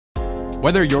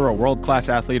Whether you're a world-class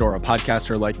athlete or a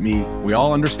podcaster like me, we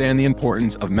all understand the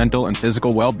importance of mental and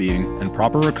physical well-being and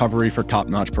proper recovery for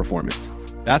top-notch performance.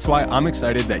 That's why I'm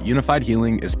excited that Unified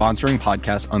Healing is sponsoring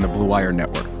podcasts on the Blue Wire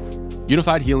Network.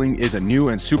 Unified Healing is a new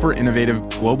and super innovative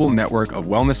global network of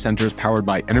wellness centers powered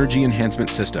by Energy Enhancement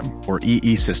System, or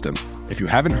EE System. If you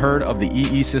haven't heard of the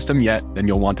EE System yet, then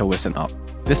you'll want to listen up.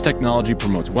 This technology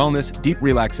promotes wellness, deep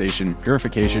relaxation,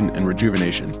 purification, and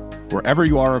rejuvenation. Wherever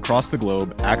you are across the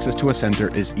globe, access to a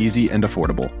center is easy and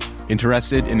affordable.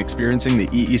 Interested in experiencing the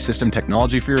EE System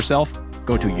technology for yourself?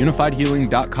 Go to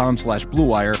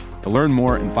unifiedhealing.com/bluewire to learn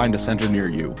more and find a center near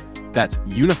you. That's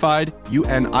unified,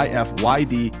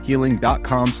 UNIFYD,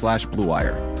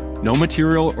 healing.com/bluewire. No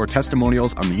material or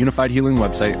testimonials on the Unified Healing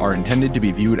website are intended to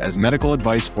be viewed as medical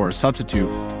advice or a substitute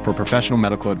for professional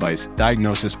medical advice,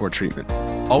 diagnosis, or treatment.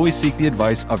 Always seek the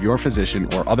advice of your physician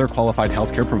or other qualified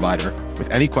healthcare provider with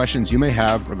any questions you may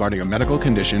have regarding a medical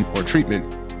condition or treatment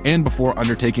and before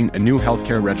undertaking a new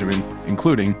healthcare regimen,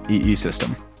 including EE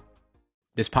System.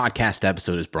 This podcast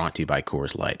episode is brought to you by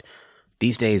Coors Light.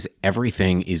 These days,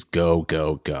 everything is go,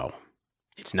 go, go.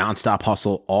 It's nonstop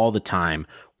hustle all the time.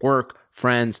 Work,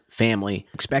 friends, family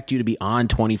expect you to be on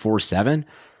 24/7.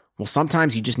 Well,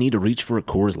 sometimes you just need to reach for a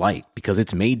Coors Light because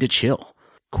it's made to chill.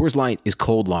 Coors Light is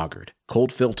cold lagered,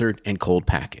 cold filtered, and cold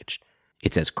packaged.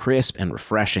 It's as crisp and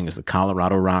refreshing as the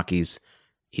Colorado Rockies.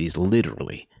 It is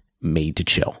literally made to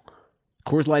chill.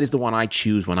 Coors Light is the one I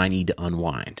choose when I need to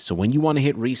unwind. So when you want to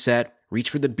hit reset, reach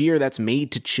for the beer that's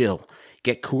made to chill.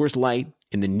 Get Coors Light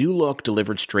in the new look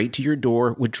delivered straight to your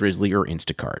door with Drizzly or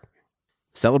Instacart.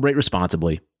 Celebrate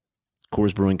responsibly.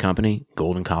 Coors Brewing Company,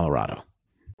 Golden, Colorado.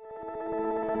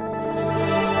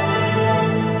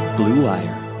 Blue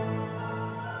Wire.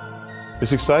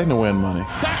 It's exciting to win money.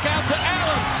 Back out to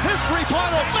Allen. His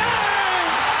three-pointer. Bang!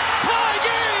 Tie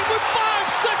game with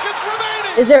 5 seconds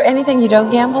remaining. Is there anything you don't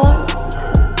gamble on?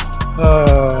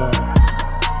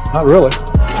 Not really.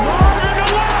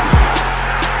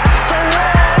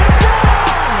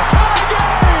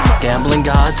 Gambling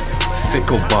gods,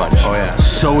 fickle bunch. Oh yeah.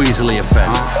 So easily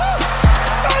offended.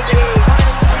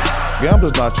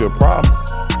 Gambling's not your problem.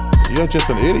 You're just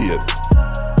an idiot.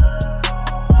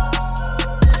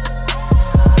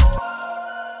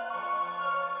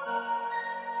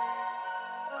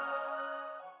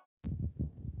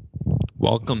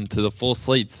 Welcome to the Full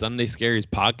Slate Sunday Scaries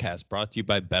podcast brought to you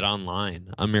by Bet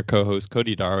Online. I'm your co-host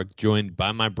Cody Darwick, joined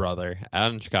by my brother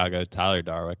out in Chicago, Tyler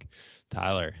Darwick.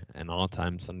 Tyler, an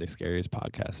all-time Sunday Scaries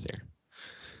podcast here.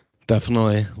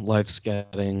 Definitely. Life's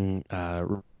getting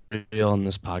real, and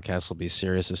this podcast will be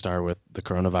serious to start with the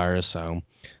coronavirus, so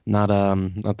not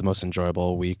the most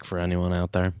enjoyable week for anyone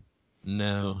out there.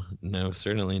 No,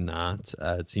 certainly not.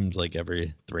 It seems like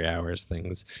every 3 hours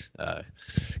things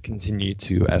continue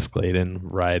to escalate in a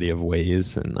variety of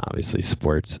ways, and obviously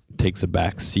sports takes a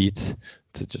back seat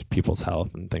to just people's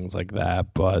health and things like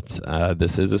that. But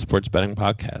this is a sports betting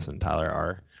podcast, and Tyler,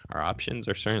 our options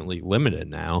are certainly limited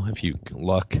now. If you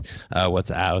look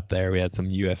what's out there, we had some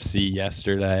UFC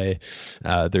yesterday.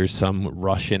 There's some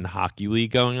Russian hockey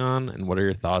league going on. And what are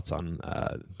your thoughts on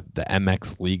the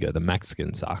MX Liga, the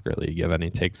Mexican soccer league? You have any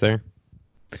takes there?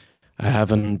 I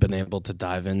haven't been able to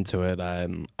dive into it.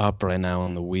 I'm up right now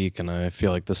in the week, and I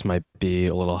feel like this might be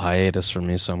a little hiatus for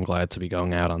me, so I'm glad to be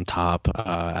going out on top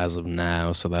as of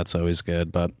now, so that's always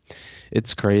good. But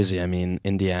it's crazy. I mean,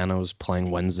 Indiana was playing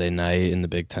Wednesday night in the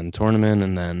Big Ten tournament,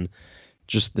 and then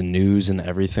just the news and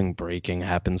everything breaking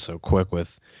happened so quick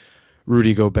with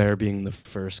Rudy Gobert being the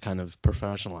first kind of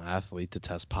professional athlete to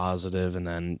test positive, and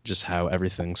then just how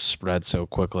everything spread so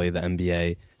quickly. The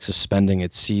NBA suspending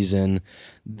its season,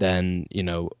 then,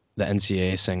 the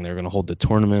NCAA saying they're going to hold the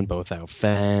tournament but without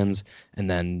fans, and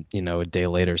then, a day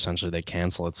later, essentially, they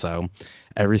cancel it. So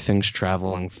everything's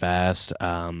traveling fast,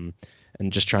 and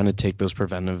just trying to take those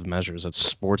preventive measures. As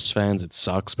sports fans, it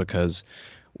sucks because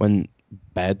when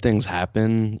bad things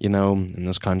happen, in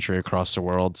this country, across the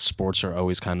world, sports are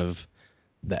always kind of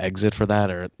the exit for that,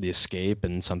 or the escape,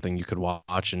 and something you could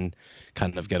watch and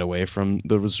kind of get away from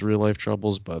those real life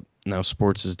troubles. But now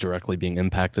sports is directly being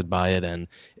impacted by it, and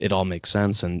it all makes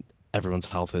sense, and everyone's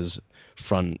health is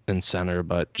front and center,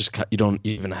 but just you don't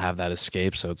even have that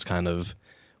escape. So it's kind of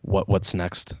what's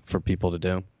next for people to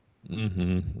do.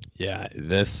 Yeah,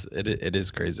 it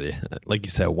is crazy. Like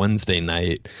you said, Wednesday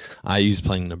night, IU's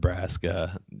playing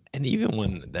Nebraska, and even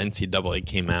when the NCAA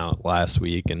came out last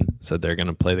week and said they're going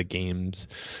to play the games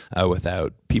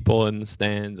without people in the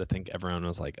stands, I think everyone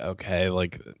was like, okay,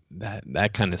 like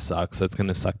that kind of sucks. That's going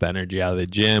to suck the energy out of the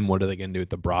gym. What are they going to do with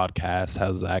the broadcast?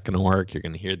 How's that going to work? You're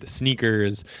going to hear the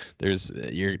sneakers.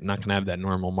 You're not going to have that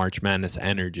normal March Madness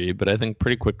energy. But I think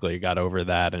pretty quickly you got over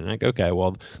that, and like, okay,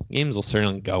 well, games will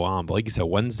certainly go on. But like you said,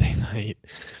 Wednesday night,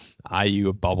 IU,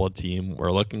 a bubble team,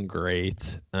 we're looking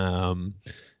great.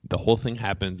 The whole thing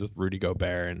happens with Rudy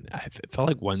Gobert, and it felt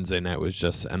like Wednesday night was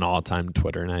just an all-time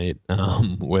Twitter night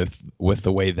with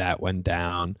the way that went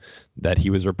down, that he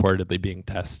was reportedly being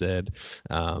tested,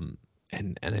 and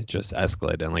it just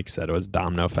escalated. And like you said, it was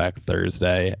domino effect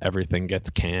Thursday. Everything gets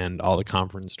canned, all the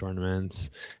conference tournaments,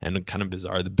 and kind of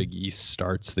bizarre. The Big East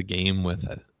starts the game with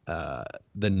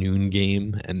the noon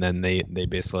game, and then they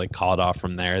basically called off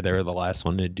from there. They were the last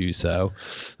one to do so.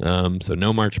 So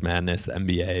no March Madness. The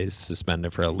NBA is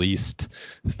suspended for at least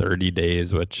 30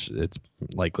 days, which it's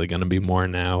likely going to be more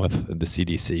now, with the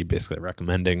CDC basically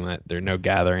recommending that there are no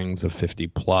gatherings of 50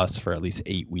 plus for at least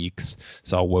 8 weeks.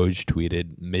 So Woj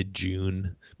tweeted mid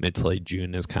to late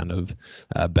June is kind of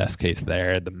best case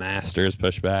there. The Masters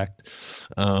pushed back.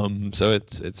 So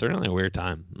it's certainly a weird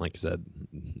time, like you said,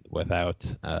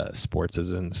 without sports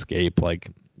as an escape. Like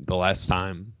the last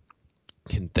time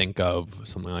I can think of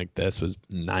something like this was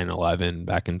 9/11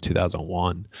 back in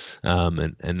 2001,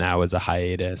 and that was a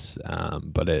hiatus,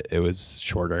 but it was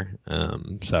shorter.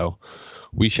 So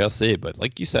we shall see. But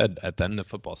like you said, at the end of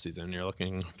football season, you're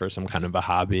looking for some kind of a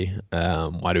hobby.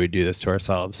 Why do we do this to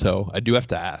ourselves? So I do have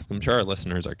to ask. I'm sure our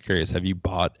listeners are curious. Have you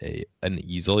bought an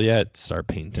easel yet to start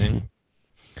painting?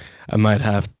 I might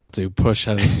have to. Push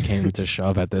has came to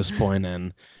shove at this point,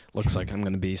 and looks like I'm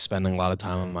going to be spending a lot of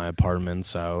time in my apartment,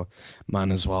 so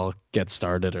might as well get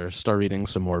started or start reading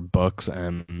some more books.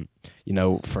 And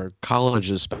for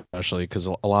colleges especially, because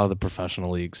a lot of the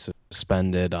professional leagues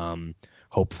suspended,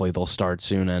 hopefully they'll start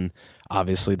soon. And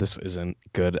obviously this isn't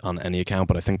good on any account,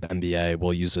 but I think the NBA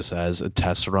will use this as a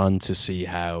test run to see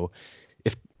how,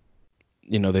 if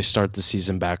they start the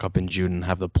season back up in June and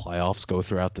have the playoffs go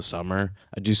throughout the summer.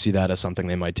 I do see that as something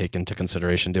they might take into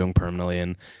consideration doing permanently,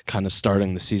 and kind of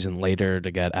starting the season later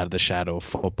to get out of the shadow of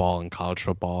football and college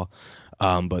football.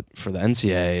 But for the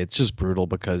NCAA, it's just brutal,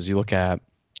 because you look at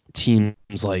teams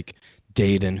like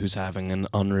Dayton, who's having an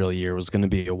unreal year, was going to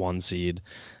be a 1 seed.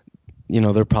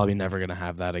 They're probably never going to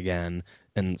have that again.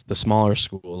 And the smaller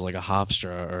schools like a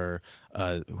Hofstra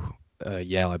or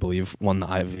Yale, I believe, won the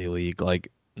Ivy League. Like,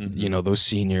 those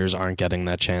seniors aren't getting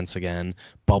that chance again.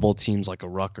 Bubble teams like a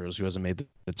Rutgers, who hasn't made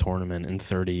the tournament in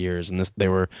 30 years, and they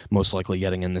were most likely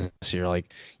getting in this year.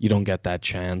 Like, you don't get that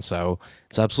chance. So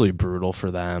it's absolutely brutal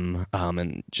for them.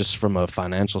 And just from a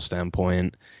financial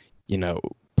standpoint,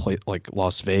 like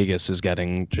Las Vegas is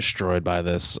getting destroyed by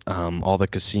this. All the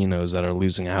casinos that are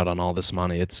losing out on all this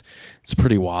money. It's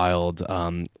pretty wild.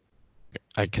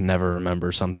 I can never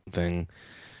remember something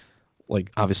like,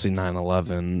 obviously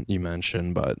 9/11 you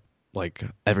mentioned, but like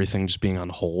everything just being on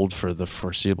hold for the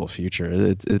foreseeable future.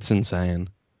 It's insane.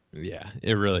 Yeah,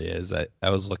 it really is. I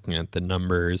was looking at the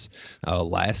numbers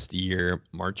last year.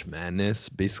 March Madness,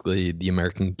 basically the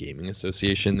American Gaming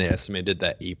Association, they estimated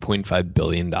that $8.5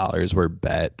 billion were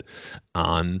bet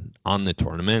on the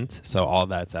tournament. So all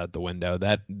that's out the window.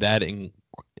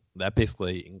 That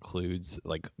basically includes,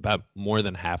 like, about more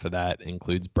than half of that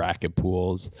includes bracket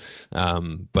pools,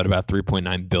 but about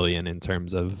 3.9 billion in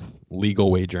terms of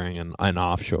legal wagering and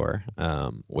offshore,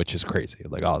 which is crazy.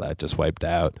 Like, all that just wiped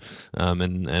out,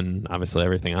 and obviously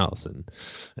everything else. And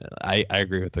I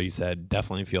agree with what you said.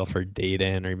 Definitely feel for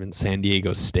Dayton or even San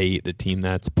Diego State, the team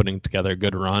that's putting together a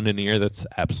good run in a year that's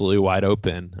absolutely wide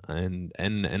open,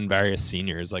 and various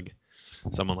seniors like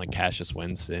someone like Cassius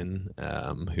Winston,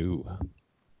 who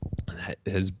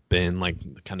has been like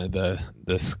kind of the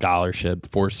scholarship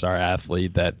 4-star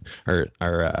athlete that or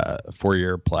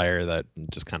 4-year player that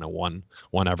just kind of won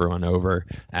everyone over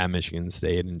at Michigan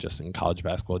State and just in college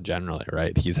basketball generally,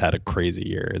 right? He's had a crazy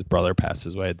year. His brother passed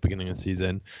his way at the beginning of the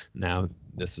season. Now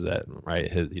this is it,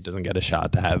 right? He doesn't get a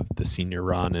shot to have the senior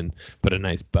run and put a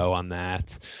nice bow on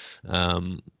that.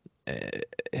 And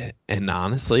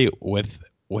honestly, with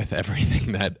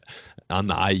everything that on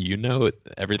the IU note,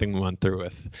 everything we went through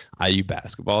with IU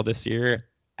basketball this year,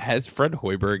 as Fred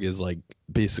Hoiberg is like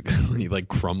basically like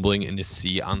crumbling in his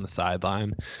seat on the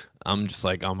sideline, I'm just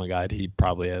like, oh my God, he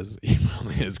probably has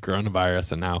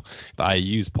coronavirus, and now if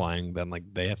IU's playing, then like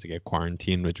they have to get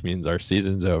quarantined, which means our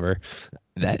season's over.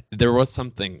 that there was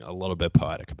something a little bit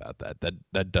poetic about that.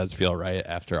 That does feel right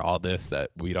after all this,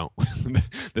 that we don't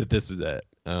that this is it.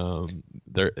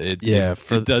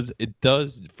 It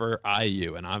does for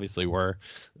IU, and obviously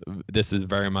this is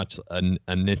very much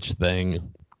a niche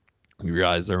thing. We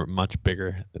realize there are much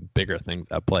bigger things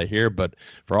at play here, but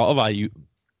for all of IU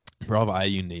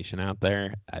Nation out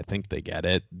there, I think they get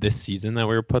it. This season that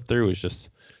we were put through was just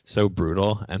so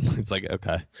brutal, and it's like,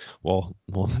 okay, well,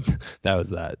 that was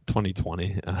that.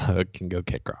 2020 can go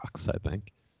kick rocks, I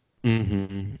think.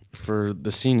 For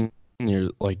the senior,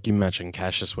 like you mentioned,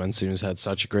 Cassius Winston, who's had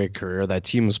such a great career. That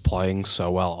team was playing so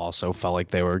well. Also felt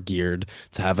like they were geared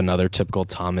to have another typical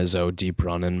Tom Izzo deep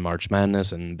run in March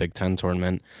Madness and Big Ten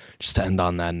tournament. Just to end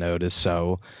on that note is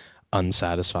so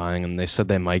unsatisfying, and they said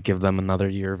they might give them another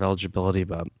year of eligibility,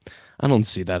 but I don't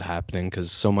see that happening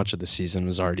because so much of the season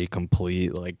was already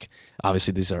complete. Like,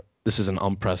 obviously this is an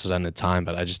unprecedented time,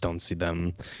 but I just don't see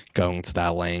them going to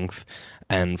that length.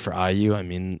 And for IU, I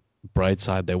mean, bright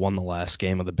side, they won the last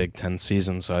game of the Big Ten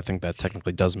season, so I think that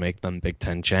technically does make them Big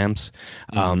Ten champs.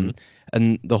 And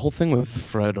the whole thing with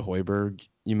Fred Hoiberg,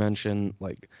 you mentioned,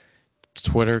 like,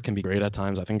 Twitter can be great at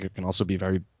times. I think it can also be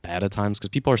very bad at times because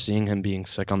people are seeing him being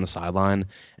sick on the sideline,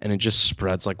 and it just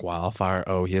spreads like wildfire.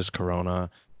 Oh, he has corona.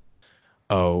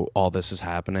 Oh, all this is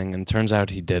happening. And turns out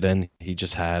he didn't. He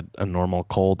just had a normal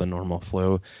cold, a normal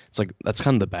flu. It's like, that's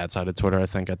kind of the bad side of Twitter, I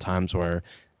think, at times, where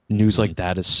news like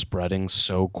that is spreading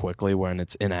so quickly when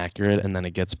it's inaccurate, and then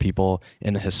it gets people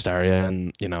in hysteria.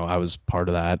 And, you know, I was part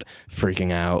of that,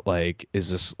 freaking out. Like, is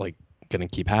this like going to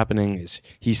keep happening? Is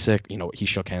he sick? You know, he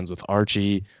shook hands with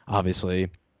Archie, obviously,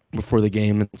 before the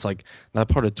game. It's like that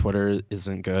part of Twitter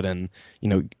isn't good. And, you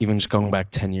know, even just going back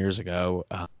 10 years ago,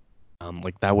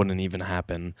 like that wouldn't even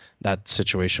happen. That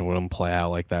situation wouldn't play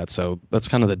out like that. So that's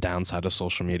kind of the downside of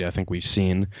social media. I think we've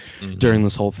seen during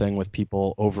this whole thing with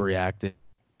people overreacting,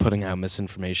 putting out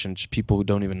misinformation, just people who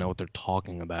don't even know what they're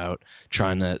talking about,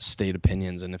 trying to state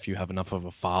opinions. And if you have enough of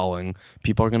a following,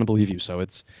 people are going to believe you. So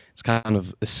it's kind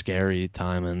of a scary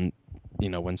time. And, you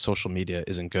know, when social media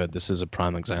isn't good, this is a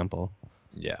prime example.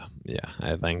 Yeah.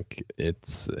 I think it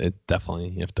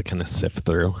definitely, you have to kind of sift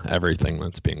through everything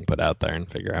that's being put out there and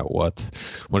figure out what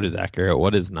is accurate,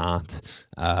 what is not.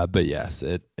 But yes,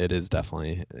 it is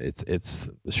definitely, it's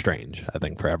strange, I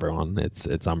think, for everyone.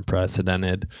 It's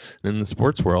unprecedented. And in the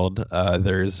sports world,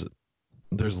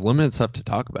 there's limited stuff to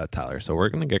talk about, Tyler. So we're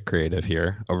going to get creative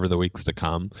here over the weeks to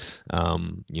come.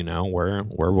 You know, we're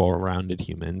well-rounded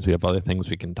humans. We have other things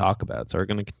we can talk about. So we're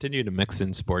going to continue to mix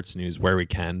in sports news where we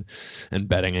can and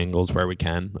betting angles where we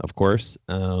can, of course.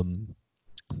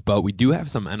 But we do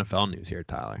have some NFL news here,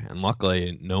 Tyler. And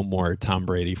luckily, no more Tom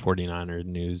Brady 49er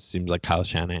news. Seems like Kyle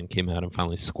Shanahan came out and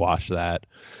finally squashed that.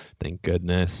 Thank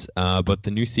goodness. But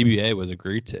the new CBA was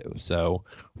agreed to. So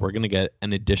we're going to get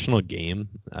an additional game,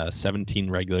 17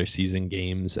 regular season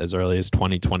games as early as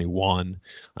 2021.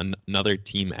 Another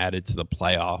team added to the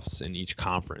playoffs in each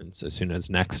conference as soon as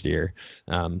next year.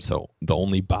 So the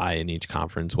only bye in each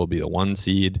conference will be the 1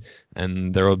 seed.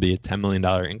 And there will be a $10 million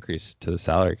increase to the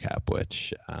salary cap,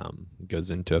 which goes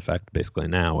into effect basically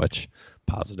now, which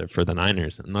positive for the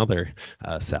Niners and other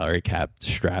salary cap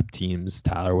strapped teams.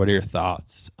 Tyler, what are your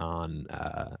thoughts on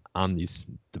these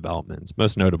developments,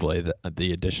 most notably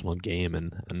the additional game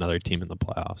and another team in the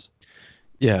playoffs?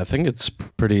 Yeah, I think it's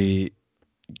pretty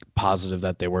positive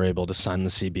that they were able to sign the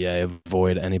CBA,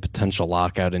 avoid any potential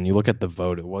lockout. And you look at the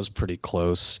vote, it was pretty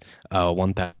close,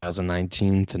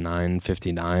 1,019 to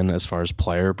 959 as far as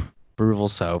player approval.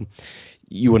 So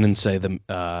you wouldn't say the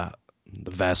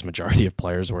vast majority of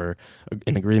players were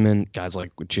in agreement. Guys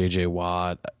like J.J.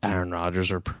 Watt, Aaron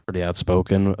Rodgers are pretty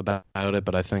outspoken about it,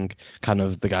 but I think kind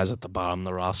of the guys at the bottom of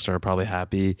the roster are probably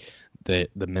happy. The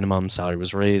minimum salary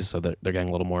was raised, so they're getting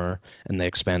a little more, and they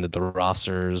expanded the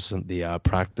rosters and the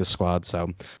practice squad.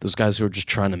 So those guys who are just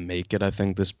trying to make it, I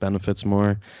think this benefits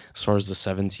more. As far as the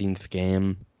 17th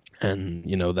game and,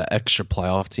 you know, the extra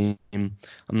playoff team, I'm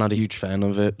not a huge fan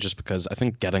of it just because I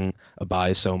think getting a bye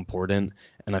is so important.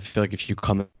 And I feel like if you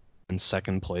come in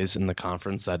second place in the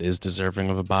conference that is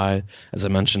deserving of a bye, as I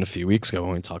mentioned a few weeks ago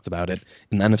when we talked about it,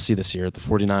 in the NFC this year, the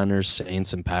 49ers,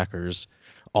 Saints, and Packers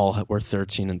all were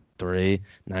 13-3.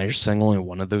 Now you're saying only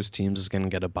one of those teams is going to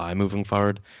get a bye moving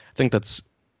forward. I think that's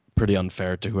pretty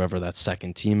unfair to whoever that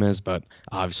second team is, but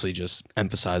obviously just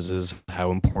emphasizes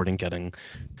how important getting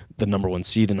the number 1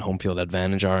 seed and home field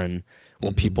advantage are. And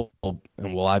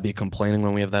will I be complaining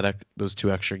when we have those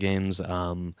 2 extra games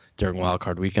during Wild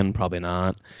Card Weekend? Probably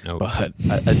not. Nope. But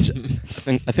I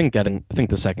think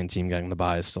the second team getting the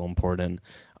bye is still important.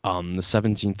 The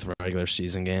 17th regular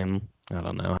season game, I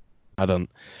don't know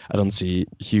I don't see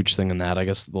a huge thing in that. I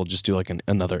guess they'll just do like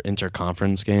another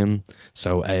interconference game.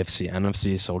 So AFC,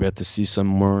 NFC, so we'll get to see some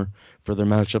more further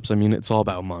matchups. I mean, it's all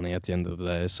about money at the end of the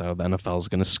day. So the NFL is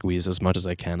going to squeeze as much as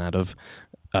they can out of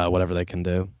whatever they can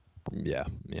do. Yeah.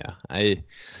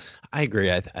 I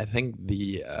agree. I think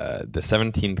the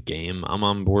 17th game I'm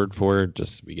on board for.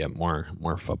 Just we get more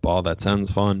football. That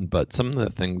sounds fun. But some of the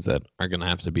things that are going to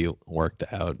have to be worked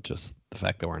out, just the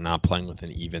fact that we're not playing with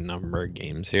an even number of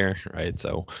games here, right?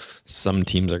 So some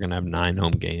teams are going to have 9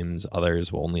 home games.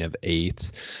 Others will only have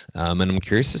 8. And I'm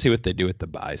curious to see what they do with the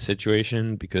bye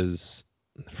situation because,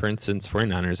 for instance,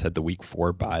 49ers had the week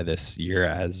 4 bye this year,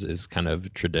 as is kind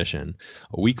of tradition.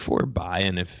 A week 4 bye,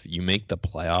 and if you make the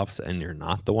playoffs and you're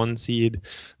not the 1 seed,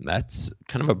 that's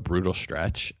kind of a brutal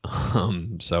stretch.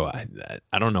 So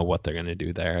I don't know what they're going to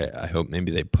do there. I hope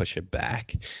maybe they push it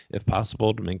back if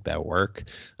possible to make that work.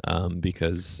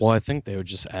 Because I think they would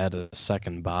just add a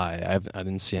second bye. I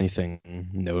didn't see anything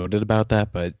noted about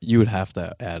that, but you would have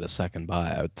to add a second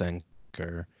bye, I would think,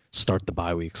 or start the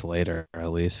bye weeks later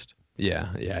at least.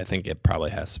 Yeah, I think it probably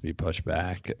has to be pushed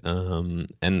back. And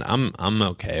I'm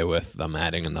okay with them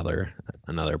adding another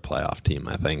playoff team.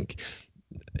 I think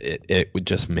it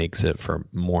just makes it for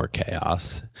more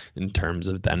chaos in terms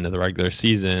of the end of the regular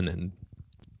season and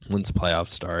once playoffs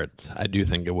start. I do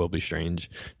think it will be strange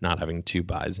not having 2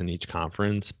 byes in each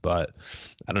conference, but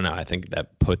I don't know. I think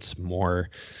that puts more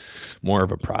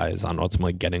of a prize on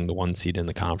ultimately getting the 1 seed in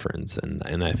the conference.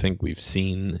 And I think we've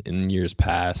seen in years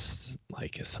past,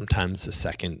 like sometimes the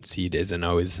 2nd seed isn't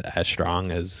always as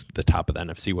strong as the top of the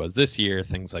NFC was this year,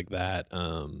 things like that.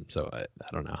 So I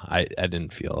don't know. I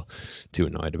didn't feel too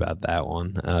annoyed about that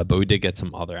one. But we did get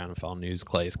some other NFL news.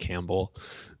 Calais Campbell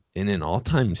in an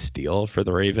all-time steal for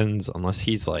the Ravens, unless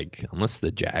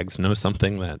the Jags know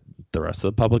something that the rest of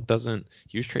the public doesn't.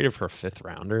 He was traded for a 5th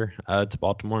rounder to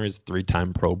Baltimore. He's a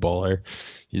 3-time Pro Bowler.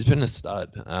 He's been a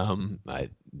stud.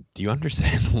 Do you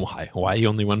understand why he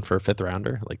only went for a 5th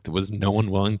rounder? Like, was no one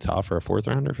willing to offer a 4th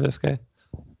rounder for this guy?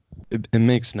 It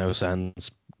makes no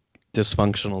sense.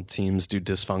 Dysfunctional teams do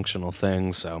dysfunctional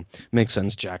things, so it makes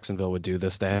sense Jacksonville would do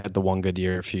this. They had the one good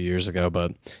year a few years ago,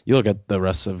 but you look at the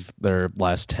rest of their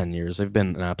last 10 years, they've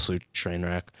been an absolute train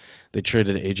wreck. They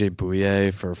traded AJ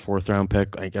Bouye for a 4th round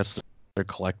pick. I guess they're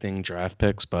collecting draft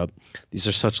picks, but these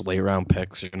are such late round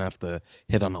picks. You're gonna have to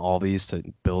hit on all these to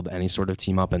build any sort of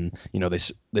team up. And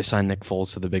they signed Nick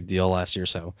Foles to the big deal last year,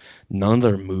 so none of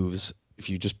their moves, if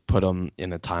you just put them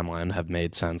in a timeline, have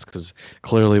made sense, because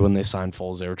clearly when they signed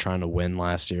Foles, they were trying to win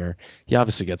last year. He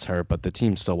obviously gets hurt, but the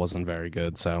team still wasn't very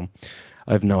good, so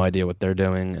I have no idea what they're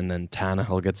doing. And then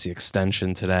Tannehill gets the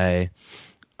extension today.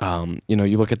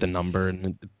 You look at the number and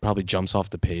it probably jumps off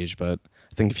the page, but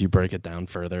I think if you break it down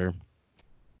further,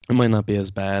 it might not be as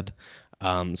bad.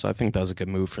 So I think that was a good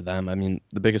move for them. I mean,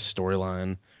 the biggest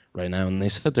storyline right now, and they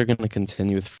said they're going to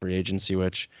continue with free agency,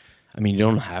 which, I mean, you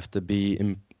don't have to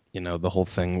be the whole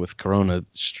thing with Corona,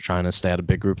 trying to stay out of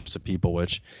big groups of people,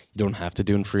 which you don't have to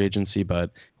do in free agency, but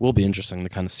it will be interesting to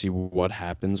kind of see what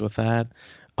happens with that.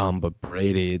 But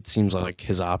Brady, it seems like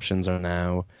his options are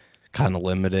now kind of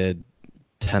limited.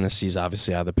 Tennessee's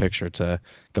obviously out of the picture, to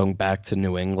going back to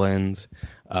New England,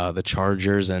 the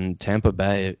Chargers, and Tampa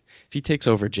Bay. If he takes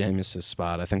over Jameis's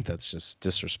spot, I think that's just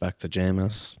disrespect to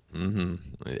Jameis.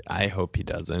 I hope he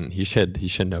doesn't. He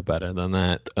should know better than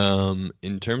that.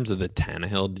 In terms of the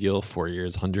Tannehill deal, 4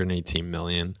 years, $118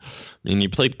 million. I mean, he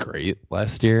played great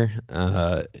last year,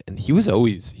 and he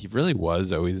really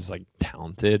was always like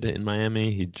talented in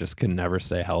Miami. He just could never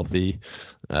stay healthy,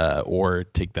 or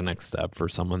take the next step for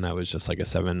someone that was just like a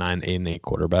 7'9", 8'8"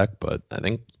 quarterback. But I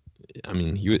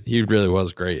mean, he really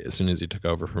was great as soon as he took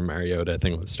over from Mariota. I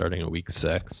think it was starting at week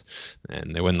 6,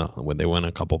 and they win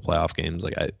a couple playoff games.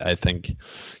 Like I think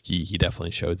he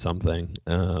definitely showed something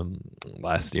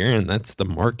last year, and that's the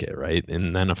market, right?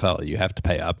 In the NFL, you have to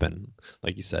pay up, and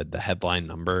like you said, the headline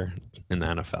number in the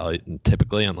NFL,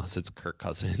 typically, unless it's Kirk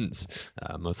Cousins,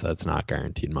 most of that's not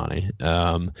guaranteed money.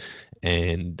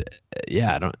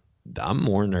 I'm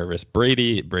more nervous.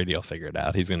 Brady will figure it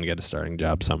out. He's going to get a starting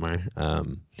job somewhere.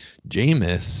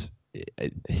 Jameis,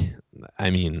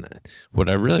 I mean, what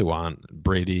I really want,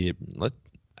 Brady,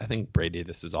 I think Brady,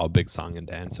 this is all big song and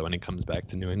dance. So when he comes back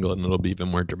to New England, it'll be even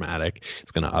more dramatic.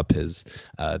 It's going to up his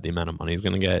the amount of money he's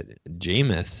going to get.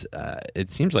 Jameis,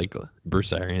 it seems like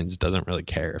Bruce Arians doesn't really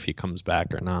care if he comes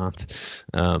back or not.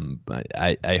 But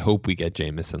I hope we get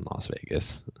Jameis in Las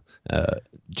Vegas.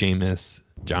 Jameis,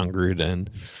 John Gruden,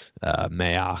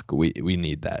 Mayock. We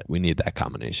need that. We need that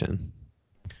combination.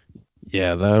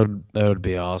 Yeah, that would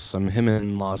be awesome. Him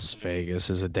in Las Vegas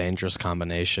is a dangerous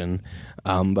combination.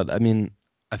 But I mean,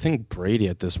 I think Brady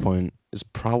at this point is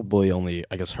probably only,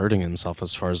 I guess, hurting himself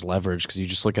as far as leverage, because you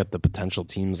just look at the potential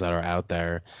teams that are out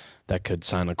there that could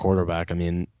sign a quarterback. I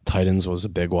mean, Titans was a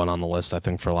big one on the list, I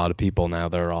think, for a lot of people. Now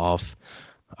they're off.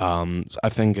 So I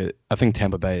think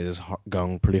Tampa Bay is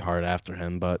going pretty hard after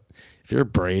him. But if you're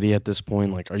Brady at this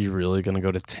point, like, are you really going to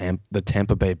go to the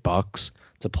Tampa Bay Bucks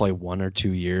to play 1 or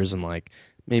 2 years, and like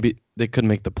maybe they could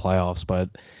make the playoffs, but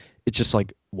it's just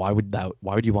like, why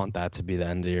would you want that to be the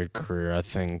end of your career? I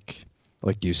think,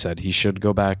 like you said, he should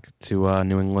go back to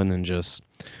New England and just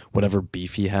whatever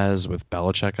beef he has with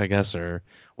Belichick, I guess, or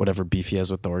whatever beef he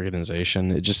has with the organization.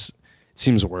 It just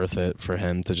seems worth it for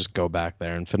him to just go back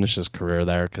there and finish his career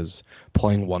there, because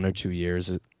playing 1 or 2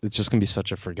 years, it's just gonna be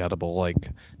such a forgettable like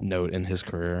note in his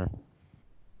career.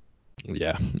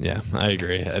 Yeah, I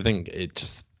agree. I think it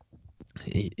just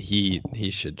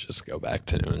he should just go back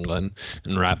to New England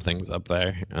and wrap things up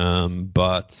there.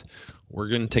 But we're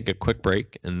gonna take a quick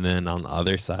break, and then on the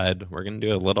other side, we're gonna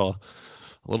do a little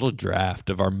draft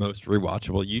of our most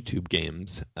rewatchable YouTube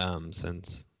games,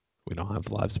 since we don't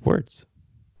have live sports.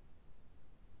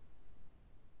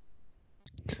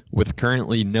 With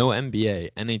currently no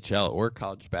NBA, NHL, or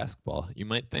college basketball, you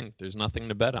might think there's nothing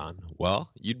to bet on.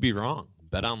 Well, you'd be wrong.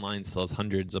 BetOnline still has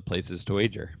hundreds of places to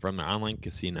wager, from their online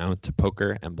casino to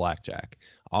poker and blackjack.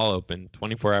 All open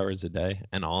 24 hours a day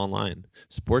and all online.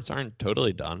 Sports aren't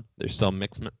totally done. There's still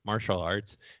mixed martial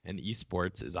arts, and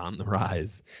esports is on the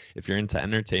rise. If you're into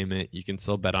entertainment, you can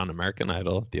still bet on American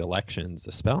Idol, the elections,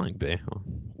 the spelling bee,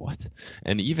 what?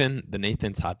 And even the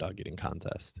Nathan's hot dog eating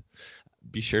contest.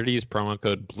 Be sure to use promo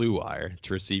code BLUEWIRE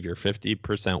to receive your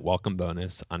 50% welcome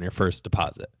bonus on your first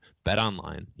deposit.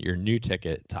 BetOnline, your new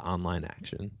ticket to online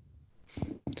action.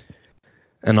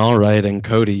 And all right, and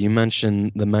Cody, you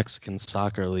mentioned the Mexican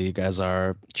Soccer League, as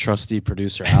our trusty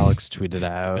producer Alex tweeted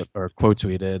out, or quote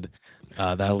tweeted.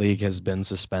 That league has been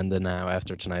suspended now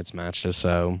after tonight's matches,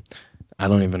 so I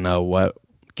don't even know what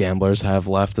gamblers have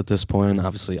left at this point.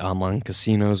 Obviously, online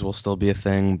casinos will still be a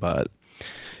thing, but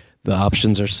the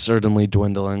options are certainly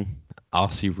dwindling.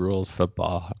 Aussie Rules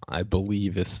football, I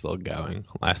believe, is still going.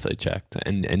 Last I checked,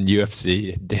 and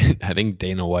UFC. I think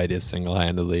Dana White is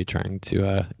single-handedly trying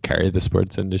to carry the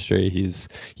sports industry. He's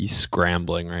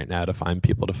scrambling right now to find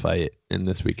people to fight in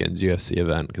this weekend's UFC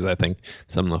event, because I think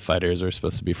some of the fighters are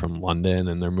supposed to be from London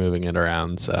and they're moving it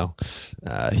around. So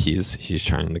he's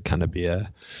trying to kind of be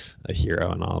a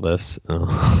hero in all this.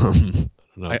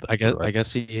 I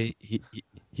guess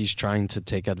he's trying to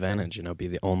take advantage.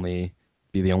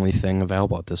 Be the only thing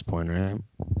available at this point, right?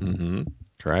 Mm-hmm.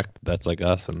 Correct. That's like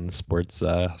us and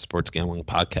the sports gambling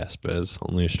podcast biz.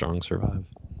 Only a strong survive.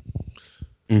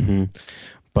 Mm-hmm.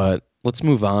 But let's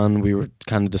move on. We were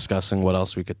kind of discussing what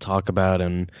else we could talk about,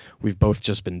 and we've both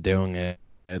just been doing it,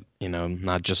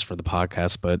 not just for the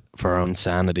podcast, but for our own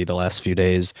sanity the last few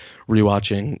days,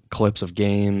 rewatching clips of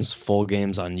games, full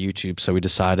games on YouTube. So we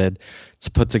decided to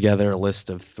put together a list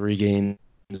of 3 games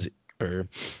or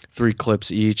 3 clips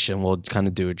each, and we'll kind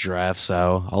of do a draft.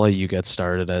 So I'll let you get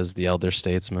started as the elder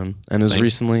statesman. And it was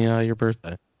recently your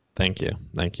birthday. Thank you.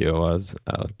 It was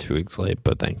 2 weeks late,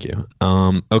 but thank you.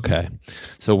 Okay.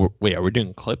 So are we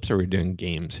doing clips or are we doing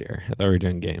games here? I thought we were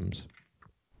doing games.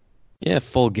 Yeah,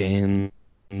 full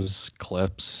games,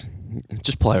 clips.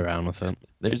 Just play around with it.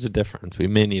 There's a difference. We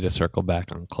may need to circle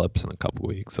back on clips in a couple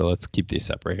weeks, so let's keep these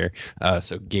separate here.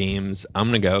 So games, I'm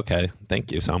going to go. Okay,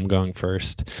 thank you. So I'm going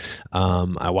first.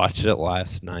 I watched it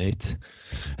last night,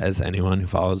 as anyone who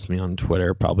follows me on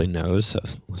Twitter probably knows, so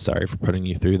sorry for putting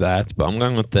you through that. But I'm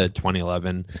going with the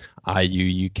 2011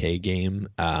 IU-UK game.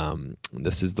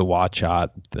 This is the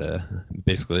watch-out.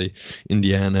 Basically,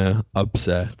 Indiana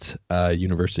upset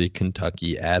University of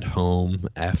Kentucky at home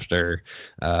after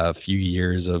a few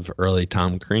years of early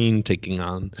Tom Crean taking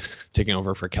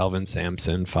over for Kelvin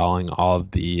Sampson, following all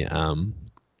of the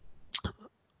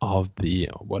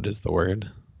what is the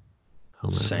word?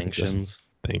 Sanctions.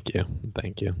 Thank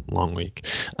you. Long week.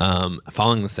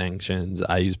 Following the sanctions,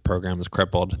 IU's program was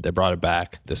crippled. They brought it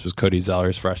back. This was Cody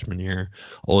Zeller's freshman year.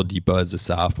 Oladipo as a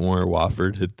sophomore.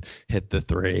 Wofford hit the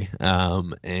 3.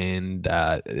 And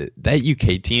that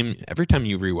UK team, every time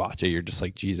you rewatch it, you're just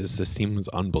like, Jesus, this team was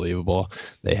unbelievable.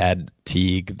 They had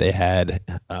Teague. They had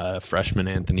freshman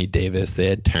Anthony Davis. They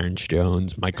had Terrence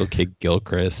Jones, Michael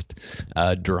Kidd-Gilchrist,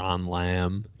 Deron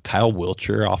Lamb, Kyle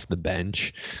Wiltshire off the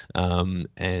bench,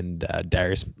 and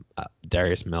Darius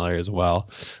Miller as well,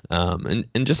 and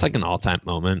just like an all-time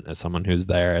moment as someone who's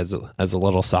there as a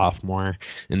little sophomore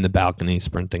in the balcony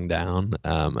sprinting down.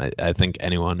 I think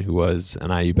anyone who was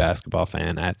an IU basketball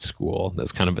fan at school,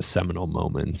 that's kind of a seminal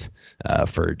moment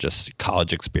for just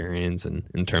college experience and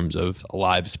in terms of a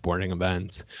live sporting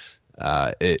event.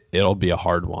 it'll be a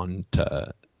hard one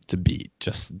to beat.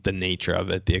 Just the nature of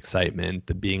it, the excitement,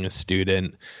 the being a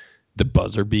student, the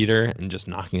buzzer beater, and just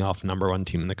knocking off number one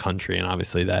team in the country. And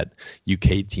obviously that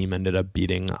UK team ended up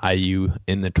beating IU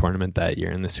in the tournament that year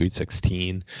in the Sweet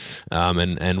 16,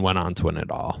 and went on to win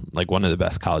it all. Like one of the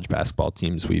best college basketball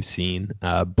teams we've seen,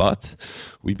 but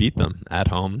we beat them at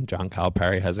home. John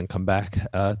Calipari hasn't come back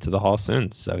to the Hall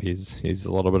since, so he's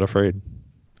a little bit afraid.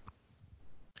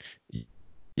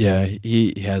 Yeah,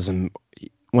 he hasn't.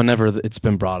 Whenever it's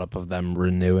been brought up of them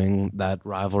renewing that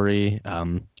rivalry,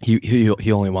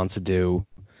 he only wants to do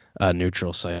a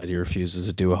neutral site. He refuses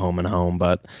to do a home and home.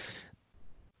 But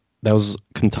that was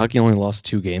Kentucky only lost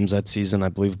 2 games that season. I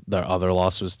believe their other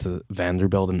loss was to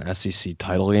Vanderbilt in the SEC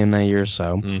title game that year.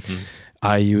 So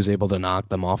IU was able to knock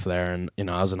them off there. And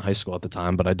I was in high school at the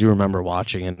time, but I do remember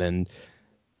watching it and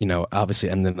obviously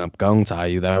ended up going to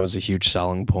IU. That was a huge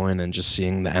selling point, and just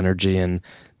seeing the energy, and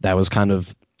that was kind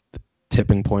of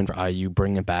tipping point for IU,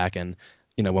 bring it back. And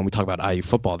when we talk about IU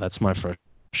football, that's my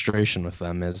frustration with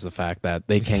them, is the fact that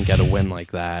they can't get a win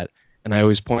like that. And I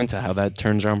always point to how that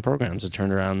turns around programs. It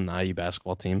turned around the IU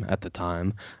basketball team at the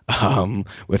time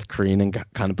with Crean, and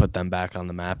kind of put them back on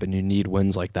the map. And you need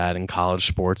wins like that in college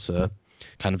sports to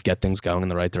kind of get things going in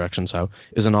the right direction. So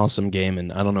it was an awesome game.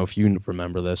 And I don't know if you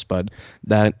remember this, but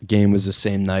that game was the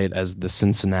same night as the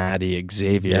Cincinnati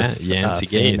Xavier Yancey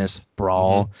famous Gates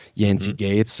brawl, Yancey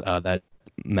Gates, that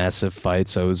massive fight.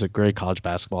 So it was a great college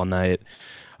basketball night.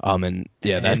 And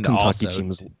that Kentucky team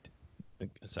was...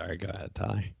 Sorry, go ahead,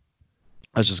 Tyler.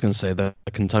 I was just going to say that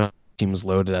the Kentucky team was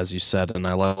loaded, as you said, and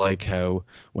I like how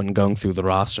when going through the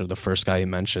roster, the first guy you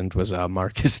mentioned was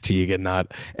Marcus Teague and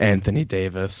not Anthony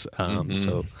Davis.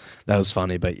 So that was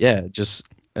funny. But yeah, just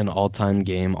an all-time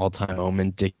game, all-time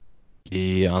moment.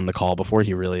 Dickey on the call before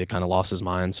he really kind of lost his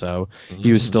mind. So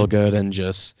he was still good, and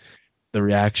just the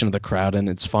reaction of the crowd. And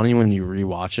it's funny when you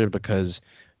rewatch it, because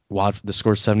the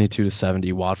score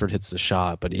 72-70. Watford hits the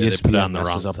shot, but ESPN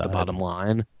messes up the bottom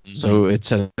line. So it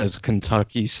says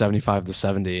Kentucky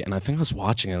 75-70, and I think I was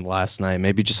watching it last night,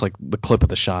 maybe just like the clip of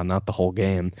the shot, not the whole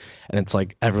game. And it's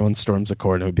like everyone storms the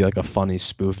court. It would be like a funny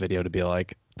spoof video to be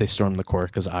like, they stormed the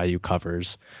court because IU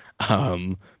covers.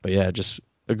 But yeah, just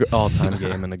an all-time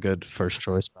game and a good first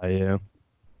choice by you.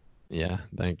 Yeah,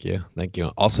 thank you.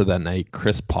 Also that night,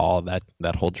 Chris Paul,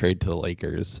 that whole trade to the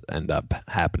Lakers ended up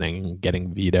happening,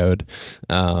 getting vetoed.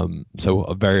 So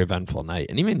a very eventful night.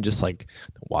 And even just like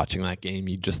watching that game,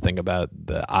 you just think about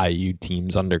the IU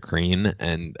teams under Crean,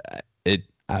 and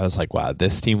I was like, wow,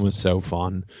 this team was so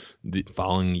fun. The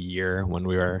following year, when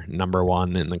we were number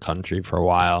one in the country for a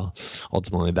while,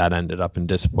 ultimately that ended up in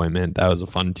disappointment. That was a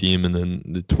fun team. And then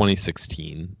the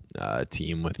 2016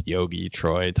 team with Yogi,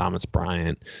 Troy, Thomas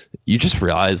Bryant, you just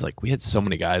realize like we had so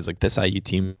many guys. Like this IU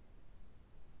team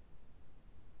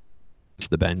to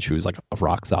the bench who was like a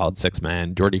rock solid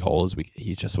 6-man. Jordy Holes,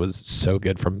 he just was so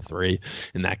good from 3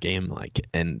 in that game, like,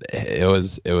 and it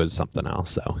was something else.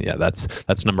 So yeah,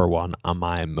 that's number 1 on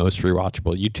my most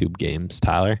rewatchable YouTube games.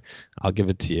 Tyler, I'll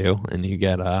give it to you, and you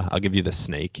get I'll give you the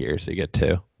snake here, so you get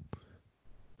 2.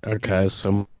 Okay,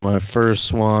 so my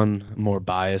first one, more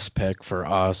biased pick for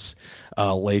us,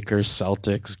 Lakers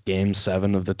Celtics Game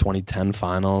 7 of the 2010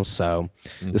 finals. So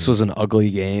this was an ugly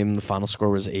game. The final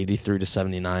score was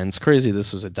 83-79. It's crazy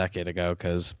this was a decade ago,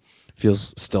 because it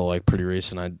feels still like pretty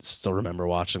recent. I still remember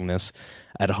watching this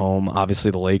at home.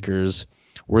 Obviously, the Lakers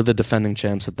were the defending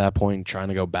champs at that point, trying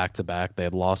to go back-to-back. They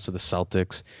had lost to the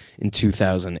Celtics in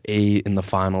 2008 in the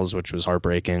finals, which was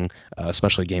heartbreaking,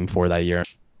 especially Game 4 that year.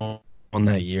 On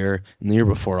that year, and the year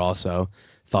before also,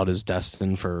 thought it was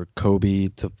destined for Kobe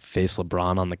to face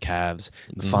LeBron on the Cavs.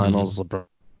 In the finals,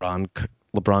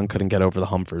 LeBron couldn't get over the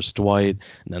hump versus Dwight,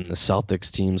 and then the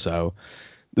Celtics team. So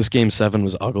this Game 7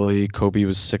 was ugly. Kobe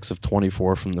was 6 of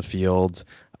 24 from the field.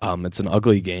 It's an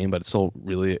ugly game, but it's still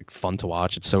really fun to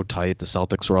watch. It's so tight. The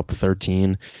Celtics were up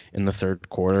 13 in the third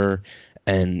quarter,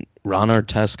 and Ron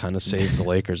Artest kind of saves the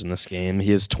Lakers in this game.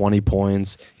 He has 20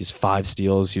 points. He's 5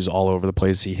 steals. He was all over the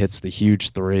place. He hits the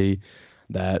huge 3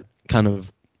 that kind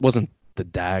of wasn't the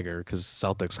dagger, because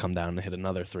Celtics come down and hit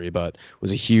another 3, but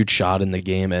was a huge shot in the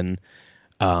game. And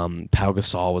Pau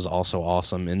Gasol was also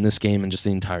awesome in this game and just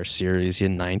the entire series. He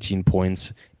had 19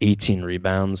 points, 18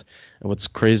 rebounds. And what's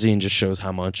crazy, and just shows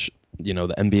how much, the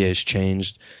NBA has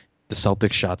changed, the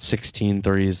Celtics shot 16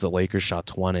 threes. The Lakers shot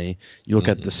 20. You look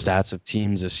at the stats of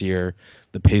teams this year,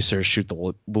 the Pacers shoot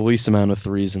the least amount of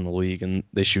threes in the league, and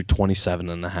they shoot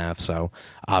 27.5. So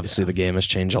obviously the game has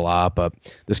changed a lot, but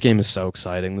this game is so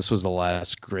exciting. This was the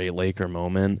last great Laker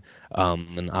moment.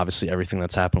 And obviously everything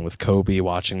that's happened with Kobe,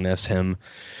 watching this, him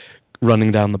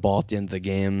running down the ball at the end of the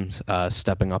game,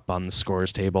 stepping up on the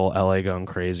scores table, LA going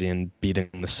crazy and beating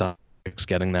the Celtics,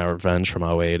 getting their revenge from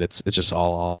 '08. It's just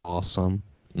all awesome.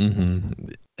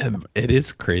 And it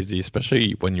is crazy,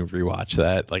 especially when you rewatch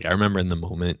that. Like, I remember in the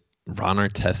moment, Ron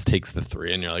Artest takes the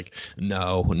three, and you're like,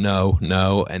 no,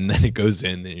 and then it goes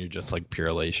in, and you're just like pure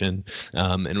elation.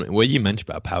 And what you mentioned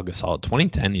about Pau Gasol,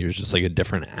 2010, he was just like a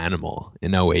different animal.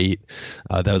 In '08,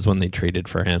 that was when they traded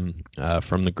for him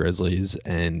from the Grizzlies,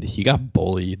 and he got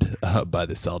bullied by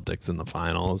the Celtics in the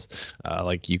finals.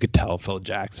 Like, you could tell Phil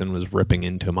Jackson was ripping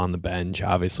into him on the bench,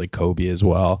 obviously Kobe as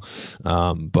well.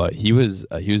 But he was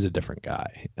a different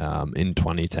guy in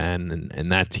 2010,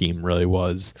 and that team really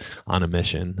was on a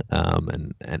mission.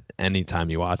 And anytime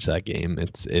you watch that game,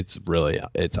 it's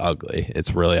ugly.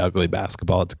 It's really ugly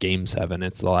basketball. It's Game 7.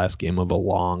 It's the last game of a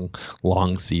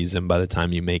long season by the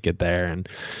time you make it there. And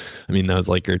I mean, that was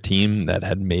like your team that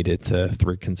had made it to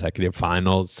 3 consecutive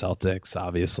finals. Celtics,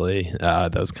 obviously,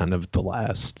 that was kind of the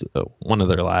last one of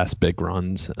their last big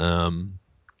runs.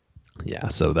 Yeah,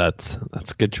 so that's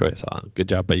a good choice. Good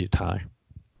job by you, Ty.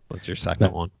 What's your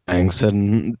second one? Thanks.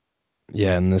 And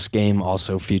this game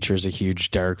also features a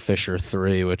huge Derek Fisher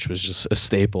 3, which was just a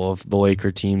staple of the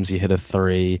Laker teams. He hit a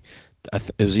 3.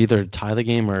 It was either to tie the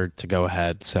game or to go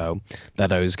ahead, so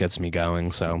that always gets me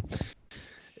going. So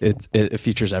it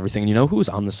features everything. You know who was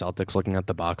on the Celtics looking at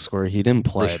the box score? He didn't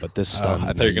play, but this stunned me.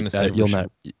 I thought you were going to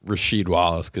say Rasheed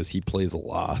Wallace, because he plays a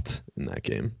lot in that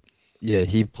game. Yeah,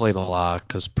 he played a lot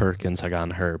because Perkins had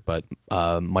gotten hurt, but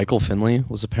Michael Finley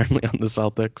was apparently on the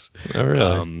Celtics,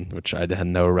 which I had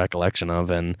no recollection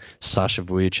of, and Sasha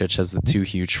Vujicic has the 2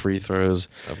 huge free throws,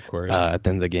 of course, at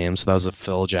the end of the game. So that was a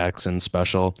Phil Jackson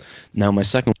special. Now my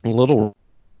second, a little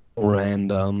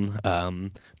random,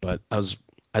 but I was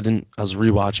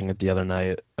rewatching it the other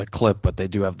night, a clip, but they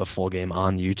do have the full game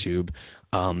on YouTube.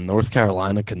 North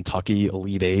Carolina, Kentucky,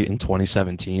 Elite Eight in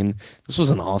 2017. This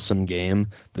was an awesome game.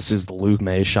 This is the Luke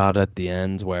May shot at the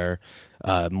end where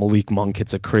Malik Monk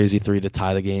hits a crazy 3 to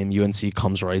tie the game. UNC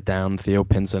comes right down. Theo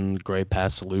Pinson, great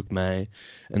pass to Luke May.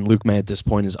 And Luke May at this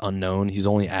point is unknown. He's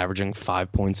only averaging 5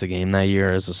 points a game that year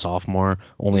as a sophomore.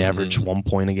 Only averaged 1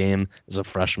 point a game as a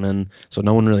freshman. So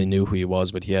no one really knew who he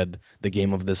was, but he had the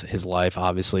game of his life,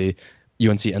 obviously.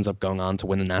 UNC ends up going on to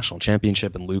win the national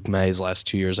championship, and Luke May, his last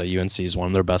 2 years at UNC, is one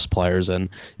of their best players and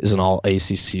is an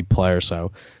all-ACC player.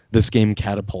 So this game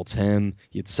catapults him.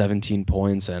 He had 17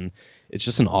 points, and it's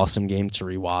just an awesome game to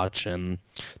rewatch. And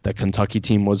the Kentucky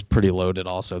team was pretty loaded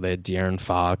also. They had De'Aaron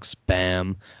Fox,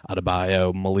 Bam,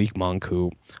 Adebayo, Malik Monk,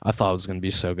 who I thought was going to be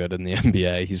so good in the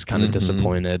NBA. He's kind of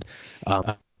disappointed.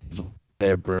 They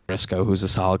have Briscoe, who's a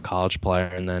solid college player,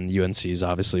 and then UNC's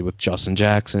obviously with Justin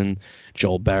Jackson,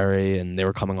 Joel Berry, and they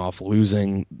were coming off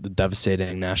losing the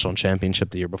devastating national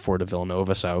championship the year before to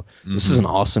Villanova. So this is an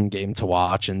awesome game to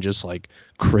watch, and just like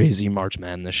crazy March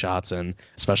Madness shots, and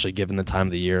especially given the time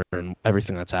of the year and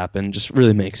everything that's happened, just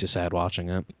really makes you sad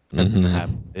watching it and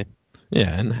happy.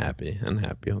 Yeah, and happy.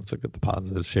 Let's look at the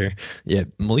positives here. Yeah,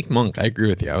 Malik Monk, I agree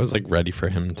with you. I was like ready for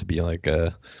him to be like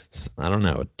a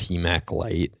T-Mac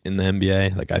light in the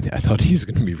NBA. Like I thought he was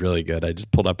going to be really good. I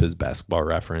just pulled up his basketball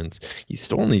reference. He's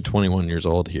still only 21 years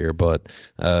old here, but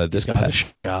He's got a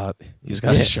shot.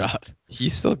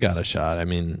 He's still got a shot. I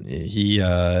mean, he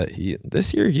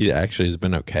this year he actually has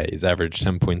been okay. He's averaged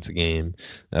 10 points a game.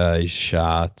 He's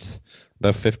shot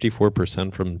about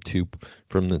 54% from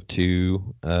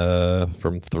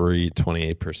three,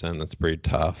 28%. That's pretty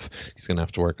tough. He's gonna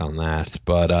have to work on that.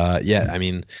 But yeah, I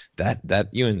mean that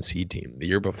UNC team the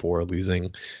year before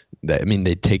losing,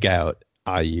 they take out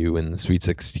IU in the Sweet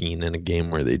 16 in a game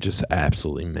where they just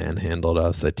absolutely manhandled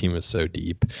us. That team was so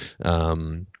deep.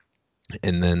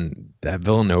 And then that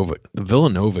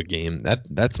Villanova game,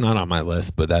 that's not on my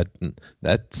list, but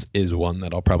that is one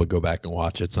that I'll probably go back and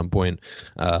watch at some point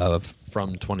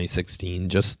from 2016.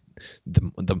 Just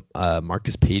the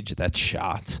Marcus Page, that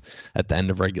shot at the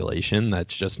end of regulation,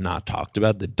 that's just not talked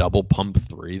about. The double pump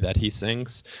 3 that he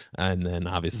sinks, and then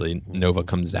obviously Nova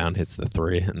comes down, hits the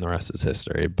 3, and the rest is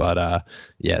history. But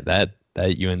yeah, that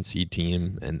UNC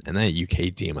team and that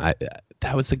UK team,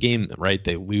 that was a game, right?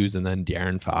 They lose, and then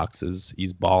De'Aaron Fox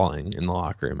he's balling in the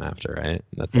locker room after, right?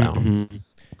 That's that one.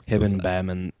 Him and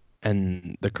Bam,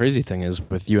 and the crazy thing is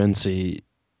with UNC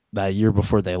that year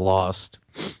before they lost,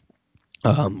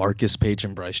 Marcus Page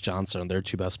and Bryce Johnson, their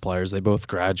 2 best players, they both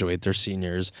graduate, they're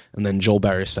seniors, and then Joel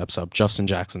Berry steps up, Justin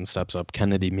Jackson steps up,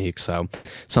 Kennedy Meeks. So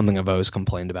something I've always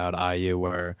complained about IU,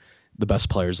 where the best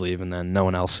players leave, and then no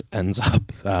one else ends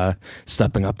up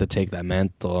stepping up to take that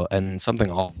mantle. And something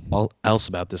else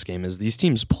about this game is these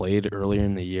teams played earlier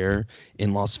in the year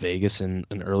in Las Vegas in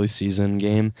an early season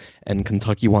game, and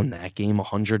Kentucky won that game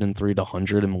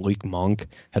 103-100, and Malik Monk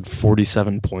had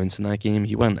 47 points in that game.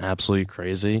 He went absolutely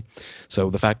crazy. So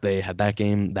the fact they had that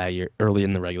game that year early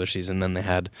in the regular season, then they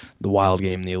had the wild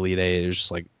game, the Elite Eight, it was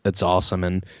just like, it's awesome.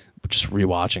 And just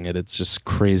rewatching it, it's just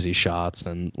crazy shots,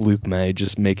 and Luke May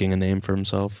just making a name for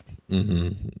himself.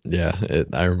 Yeah,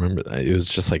 I remember that. It was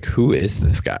just like, who is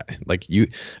this guy? Like,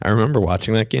 I remember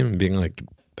watching that game and being like,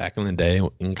 back in the day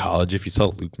in college, if you saw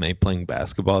Luke May playing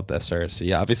basketball at the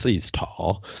SRC, obviously he's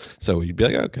tall, so you'd be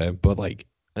like, okay, but like,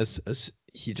 as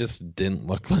he just didn't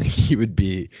look like he would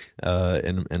be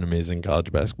an amazing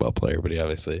college basketball player, but he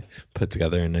obviously put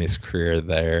together a nice career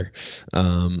there.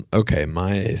 Okay,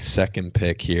 my second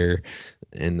pick here,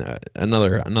 and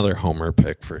another homer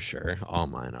pick for sure. All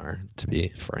mine are, to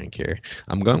be frank here.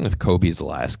 I'm going with Kobe's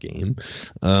last game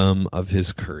of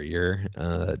his career.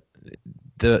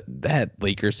 That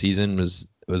Lakers season was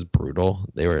brutal.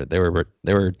 They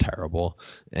were terrible,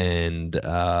 and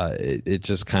it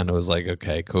just kind of was like,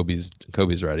 okay,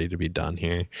 Kobe's ready to be done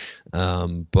here.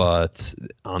 But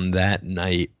on that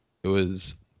night, it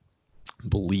was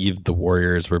believed the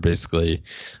Warriors were basically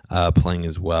playing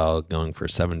as well, going for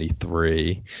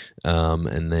 73.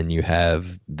 And then you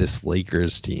have this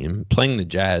Lakers team playing the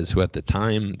Jazz, who at the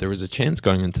time there was a chance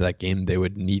going into that game they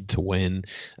would need to win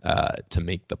to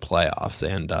make the playoffs. They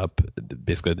end up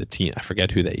basically the team, I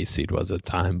forget who the A seed was at the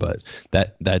time, but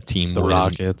that team, the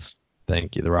Rockets.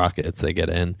 Thank you. The Rockets, they get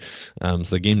in. So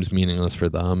the game's meaningless for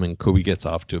them, and Kobe gets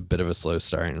off to a bit of a slow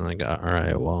start. And like, all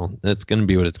right, well, it's going to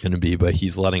be what it's going to be, but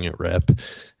he's letting it rip.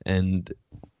 And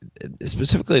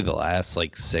specifically the last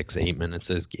like 6-8 minutes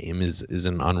of this game is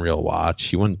an unreal watch.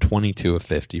 He went 22 of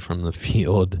 50 from the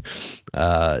field,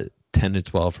 10 to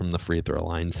 12 from the free throw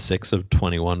line, 6 of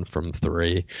 21 from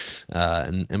 3,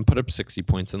 and put up 60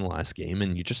 points in the last game.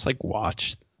 And you just like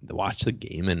watch the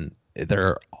game, and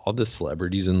all the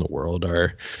celebrities in the world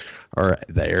are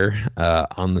there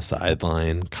on the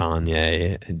sideline.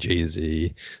 Kanye,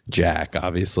 Jay-Z, Jack,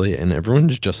 obviously, and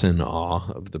everyone's just in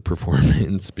awe of the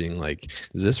performance, being like,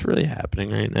 is this really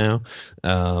happening right now?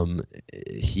 Let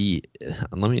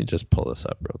me just pull this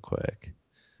up real quick.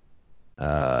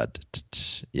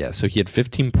 So he had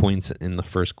 15 points in the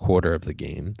first quarter of the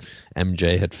game.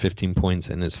 MJ had 15 points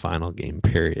in his final game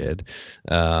period.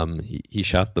 He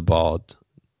shot the ball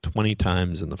 20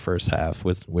 times in the first half,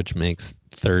 which makes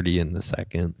 30 in the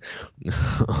second.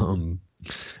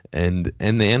 And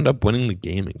they end up winning the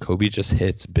game, and Kobe just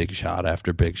hits big shot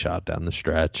after big shot down the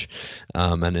stretch.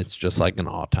 And it's just like an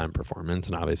all-time performance.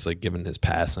 And obviously, given his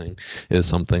passing, it was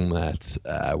something that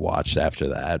I watched after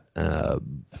that.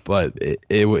 But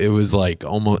it was like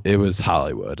it was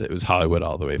Hollywood. It was Hollywood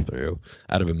all the way through,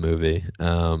 out of a movie.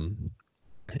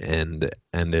 And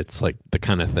it's like the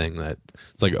kind of thing that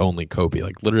it's like only Kobe,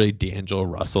 like literally D'Angelo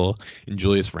Russell and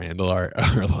Julius Randle are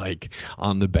like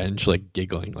on the bench, like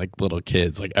giggling like little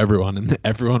kids. Like everyone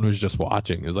was just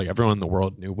watching. It was like everyone in the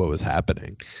world knew what was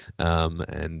happening.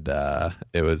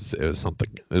 It was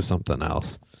something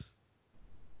else.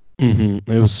 It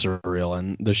was surreal,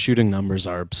 and the shooting numbers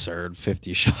are absurd.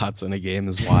 50 shots in a game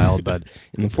is wild, but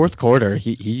in the fourth quarter,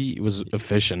 he was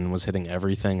efficient and was hitting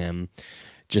everything, and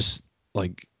just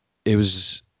like it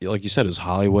was, like you said, it was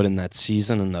Hollywood in that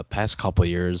season. In the past couple of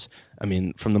years, I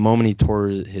mean, from the moment he tore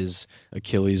his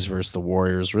Achilles versus the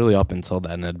Warriors, really up until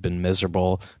then, it had been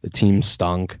miserable. The team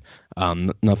stunk.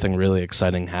 Nothing really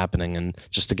exciting happening, and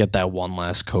just to get that one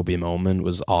last Kobe moment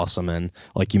was awesome. And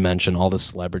like you mentioned, all the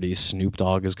celebrities, Snoop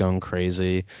Dogg is going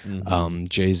crazy.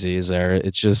 Jay-Z is there.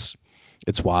 It's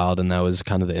wild, and that was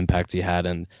kind of the impact he had.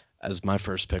 And as my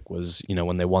first pick was,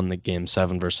 when they won the Game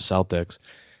 7 versus Celtics,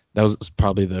 that was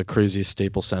probably the craziest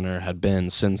Staples Center had been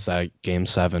since that Game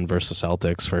 7 versus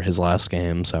Celtics for his last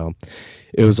game. So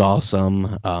it was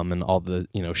awesome, and all the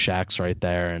Shaq's right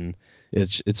there, and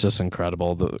it's just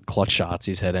incredible, the clutch shots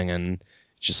he's hitting, and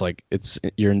it's just like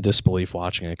you're in disbelief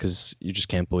watching it because you just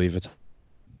can't believe it's.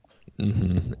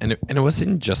 And it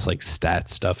wasn't just like stat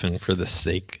stuffing for the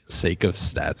sake of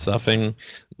stat stuffing.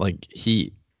 Like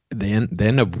they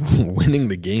end up winning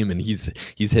the game, and he's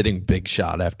hitting big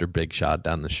shot after big shot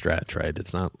down the stretch, right?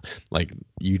 It's not like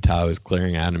Utah was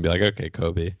clearing out and be like, okay,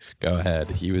 Kobe, go ahead.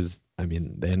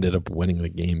 They ended up winning the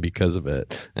game because of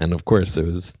it. And of course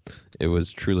it was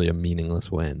truly a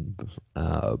meaningless win.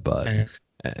 But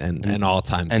an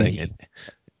all-time thing.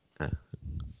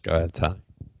 Go ahead, Ty.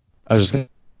 I was just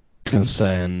going to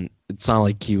say, and it's not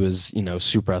like he was,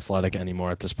 super athletic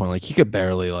anymore at this point. Like he could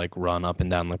barely like run up and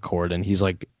down the court, and he's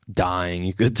like dying.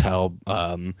 You could tell,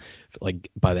 like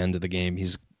by the end of the game,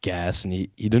 he's gassed, and he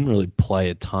didn't really play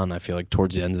a ton. I feel like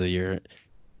towards the end of the year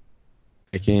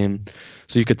game,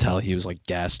 so you could tell he was like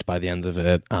gassed by the end of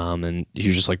it. And he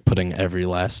was just like putting every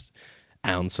last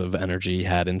ounce of energy he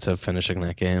had into finishing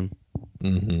that game.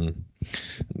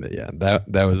 Yeah,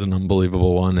 that was an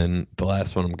unbelievable one. And the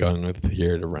last one I'm going with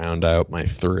here to round out my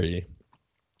three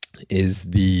is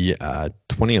the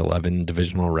 2011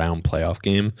 divisional round playoff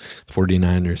game,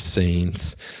 49ers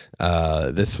Saints.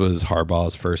 This was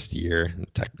Harbaugh's first year.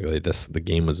 Technically, the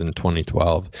game was in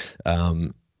 2012.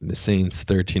 The Saints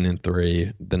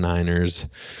 13-3, the Niners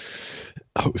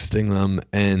hosting them,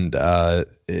 and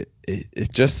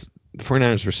it just, the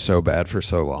 49ers were so bad for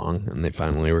so long, and they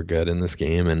finally were good in this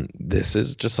game. And this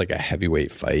is just like a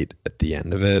heavyweight fight at the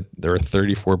end of it. There were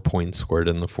 34 points scored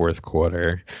in the fourth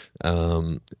quarter.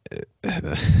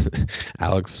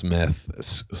 Alex Smith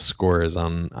scores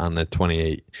on a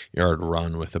 28-yard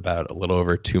run with about a little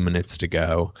over 2 minutes to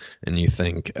go, and you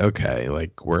think, okay,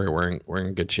 like we're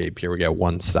in good shape here. We got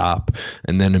one stop,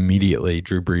 and then immediately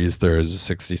Drew Brees throws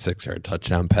a 66-yard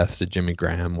touchdown pass to Jimmy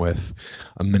Graham with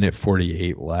a minute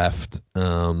 48 left.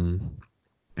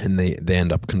 And they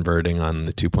end up converting on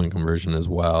the 2-point conversion as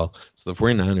well. So the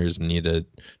 49ers need to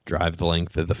drive the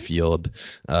length of the field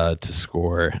to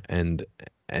score. And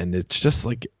it's just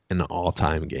like an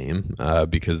all-time game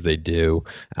because they do.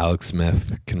 Alex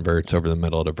Smith converts over the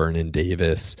middle to Vernon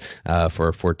Davis for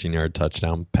a 14-yard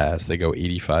touchdown pass. They go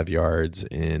 85 yards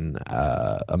in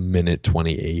a minute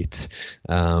 28,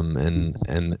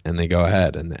 and they go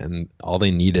ahead. And all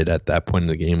they needed at that point in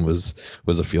the game was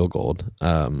a field goal.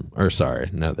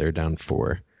 They're down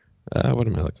 4. What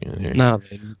am I looking at here?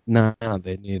 No,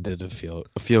 they needed a field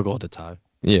goal to tie.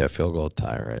 Yeah, field goal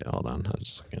tie, right? Hold on, I was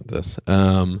just looking at this.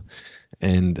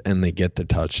 And they get the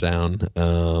touchdown.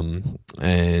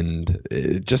 And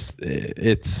it's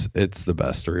the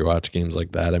best to rewatch games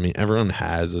like that. I mean, everyone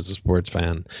has, as a sports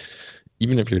fan,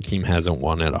 even if your team hasn't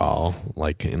won at all,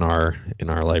 like in our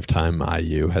lifetime,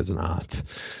 IU has not.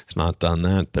 It's not done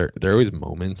that. There are always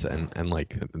moments, and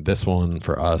like this one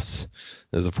for us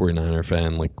as a 49er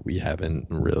fan, like we haven't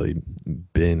really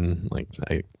been like,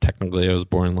 technically I was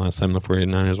born last time the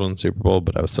 49ers won the Super Bowl,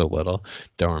 but I was so little,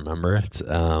 don't remember it.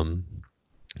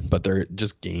 But they're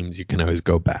just games you can always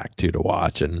go back to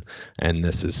watch, and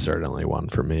this is certainly one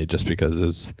for me, just because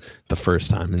it's the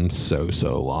first time in so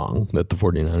long that the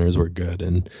 49ers were good,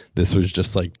 and this was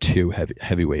just like two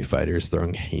heavyweight fighters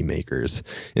throwing haymakers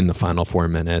in the final 4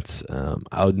 minutes.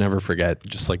 I would never forget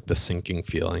just like the sinking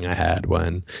feeling I had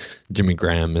when Jimmy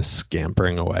Graham is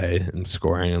scampering away and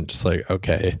scoring. I'm just like,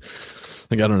 okay,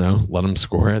 like I don't know, let him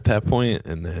score at that point.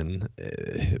 And then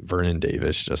Vernon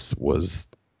Davis just was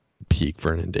peak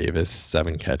Vernon Davis,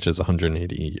 7 catches,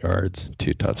 180 yards,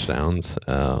 2 touchdowns,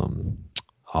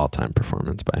 all-time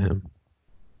performance by him.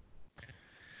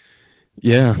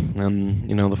 Yeah, and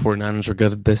the 49ers were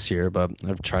good this year, but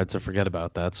I've tried to forget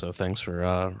about that, so thanks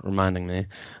for reminding me.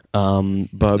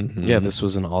 Yeah, this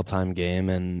was an all-time game,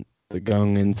 and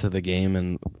going into the game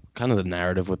and kind of the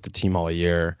narrative with the team all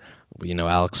year,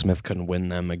 Alex Smith couldn't win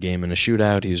them a game in a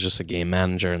shootout. He was just a game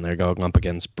manager, and they're going up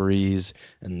against Breeze,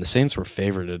 and the Saints were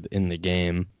favored in the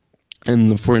game.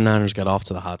 And the 49ers got off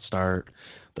to the hot start.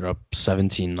 They're up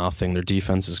 17-0. Their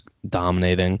defense is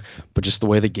dominating, but just the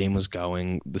way the game was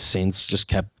going, the Saints just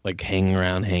kept like hanging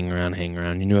around.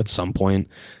 You knew at some point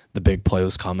the big play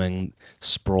was coming.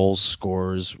 Sproles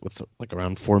scores with like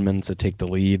around 4 minutes to take the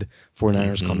lead.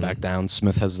 49ers come back down.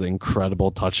 Smith has the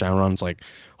incredible touchdown runs. Like,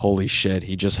 holy shit,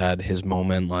 he just had his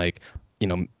moment. Like,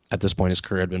 at this point his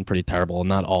career had been pretty terrible.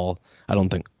 Not all, I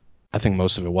think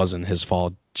most of it wasn't his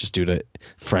fault, just due to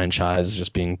franchise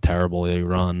just being terribly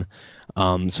run.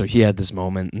 So he had this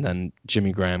moment, and then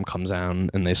Jimmy Graham comes down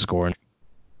and they score. And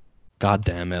God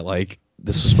damn it, like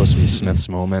this was supposed to be Smith's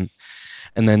moment.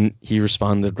 And then he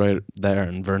responded right there,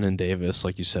 and Vernon Davis,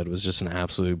 like you said, was just an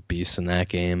absolute beast in that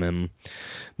game, and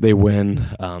they win.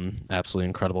 Absolutely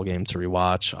incredible game to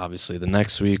rewatch. Obviously, the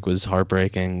next week was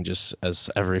heartbreaking, just as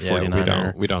every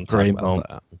 49er. We don't talk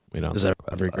about that.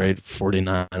 Every great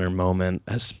 49er moment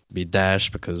has to be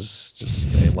dashed because just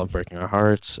they love breaking our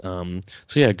hearts. So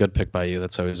yeah, good pick by you.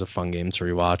 That's always a fun game to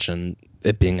rewatch, and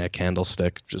it being a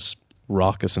Candlestick, just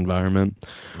raucous environment.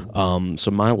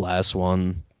 So my last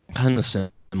one, kind of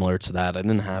similar to that. I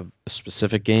didn't have a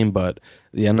specific game, but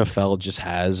the NFL just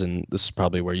has, and this is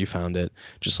probably where you found it,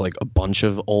 just like a bunch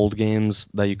of old games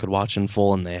that you could watch in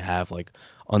full, and they have like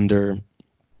under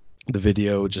the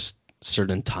video just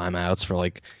certain timeouts for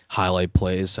like highlight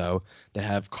plays. So they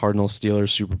have Cardinals Steelers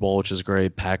Super Bowl, which is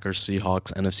great, Packers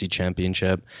Seahawks NFC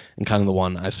Championship, and kind of the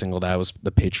one I singled out was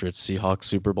the Patriots Seahawks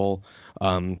Super Bowl.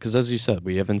 Because as you said,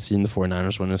 we haven't seen the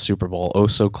 49ers win a Super Bowl. Oh,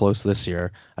 so close this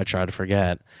year. I try to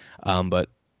forget. But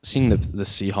seeing the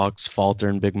Seahawks falter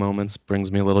in big moments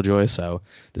brings me a little joy. So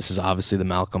this is obviously the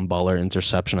Malcolm Butler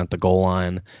interception at the goal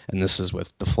line, and this is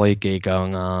with Deflategate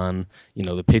going on. You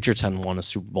know, the Patriots hadn't won a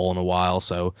Super Bowl in a while,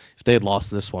 so if they had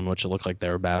lost this one, which it looked like they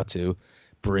were about to,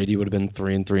 Brady would have been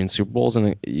 3-3 in Super Bowls,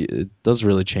 and it does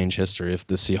really change history if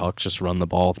the Seahawks just run the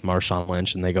ball with Marshawn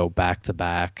Lynch and they go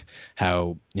back-to-back,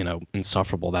 how, you know,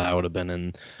 insufferable that would have been,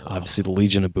 and obviously the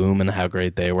Legion of Boom and how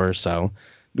great they were. So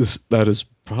that is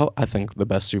probably, I think, the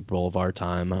best Super Bowl of our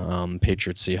time,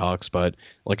 Patriots Seahawks. But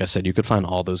like I said, you could find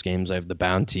all those games. I have the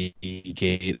Bounty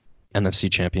Gate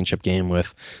NFC Championship game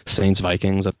with Saints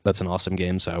Vikings. That's an awesome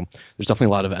game. So there's definitely a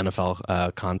lot of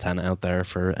NFL content out there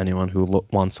for anyone who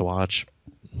wants to watch.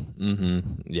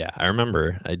 Yeah, I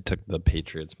remember I took the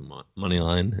Patriots money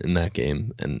line in that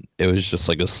game, and it was just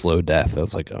like a slow death. I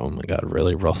was like, oh my God,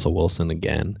 really, Russell Wilson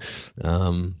again?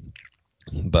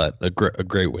 But a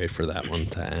great way for that one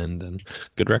to end, and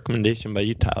good recommendation by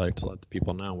you, Tyler, to let the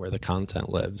people know where the content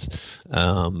lives.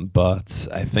 But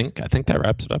I think that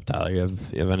wraps it up, Tyler. You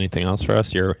have anything else for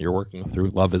us? You're working through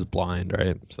Love Is Blind,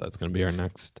 right? So that's going to be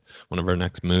one of our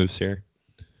next moves here.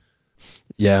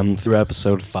 Yeah, I'm through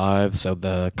episode 5. So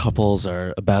the couples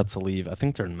are about to leave. I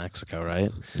think they're in Mexico, right?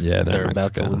 Yeah, they're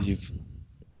about to leave.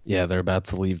 Yeah, they're about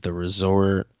to leave the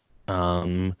resort.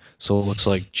 So it looks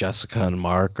like Jessica and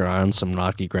Mark are on some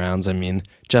rocky grounds. I mean,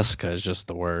 Jessica is just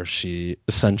the worst. She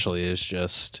essentially is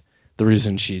just the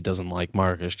reason she doesn't like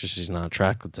Mark is because she's not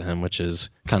attracted to him, which is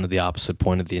kind of the opposite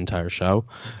point of the entire show.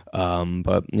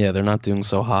 But yeah, they're not doing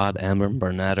so hot. Amber and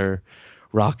Burnett are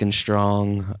rocking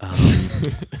strong.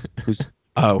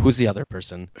 Who's the other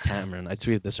person? Cameron. I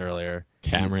tweeted this earlier.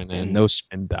 Cameron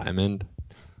and Diamond.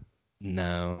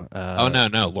 No.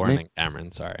 No. Lauren and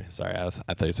Cameron. Sorry. I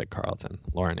thought you said Carlton.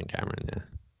 Lauren and Cameron. Yeah.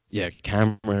 Yeah,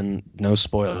 Cameron. No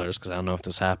spoilers because I don't know if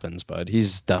this happens, but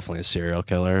he's definitely a serial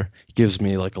killer. He gives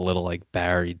me like a little like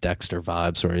Barry Dexter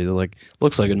vibes, where he like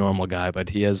looks like a normal guy, but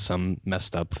he has some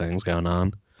messed up things going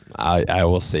on. I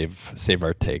will save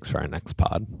our takes for our next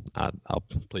pod. I'll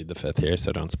plead the fifth here,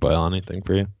 so don't spoil anything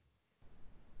for you.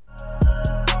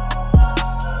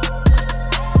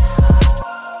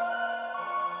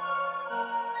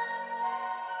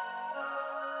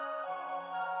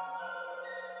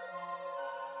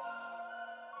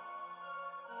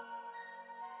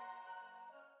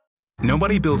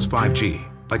 Nobody builds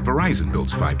 5G like Verizon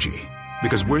builds 5G,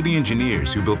 because we're the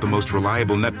engineers who built the most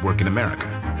reliable network in America.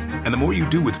 And the more you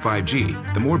do with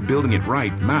 5G, the more building it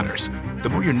right matters. The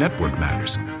more your network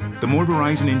matters. The more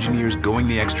Verizon engineers going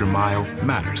the extra mile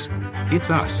matters. It's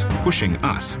us pushing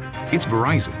us. It's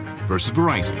Verizon versus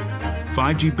Verizon.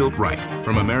 5G built right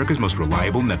from America's most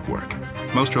reliable network.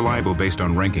 Most reliable based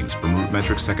on rankings from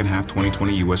RootMetrics second half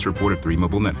 2020 U.S. report of 3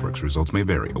 mobile networks. Results may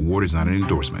vary. Award is not an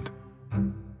endorsement.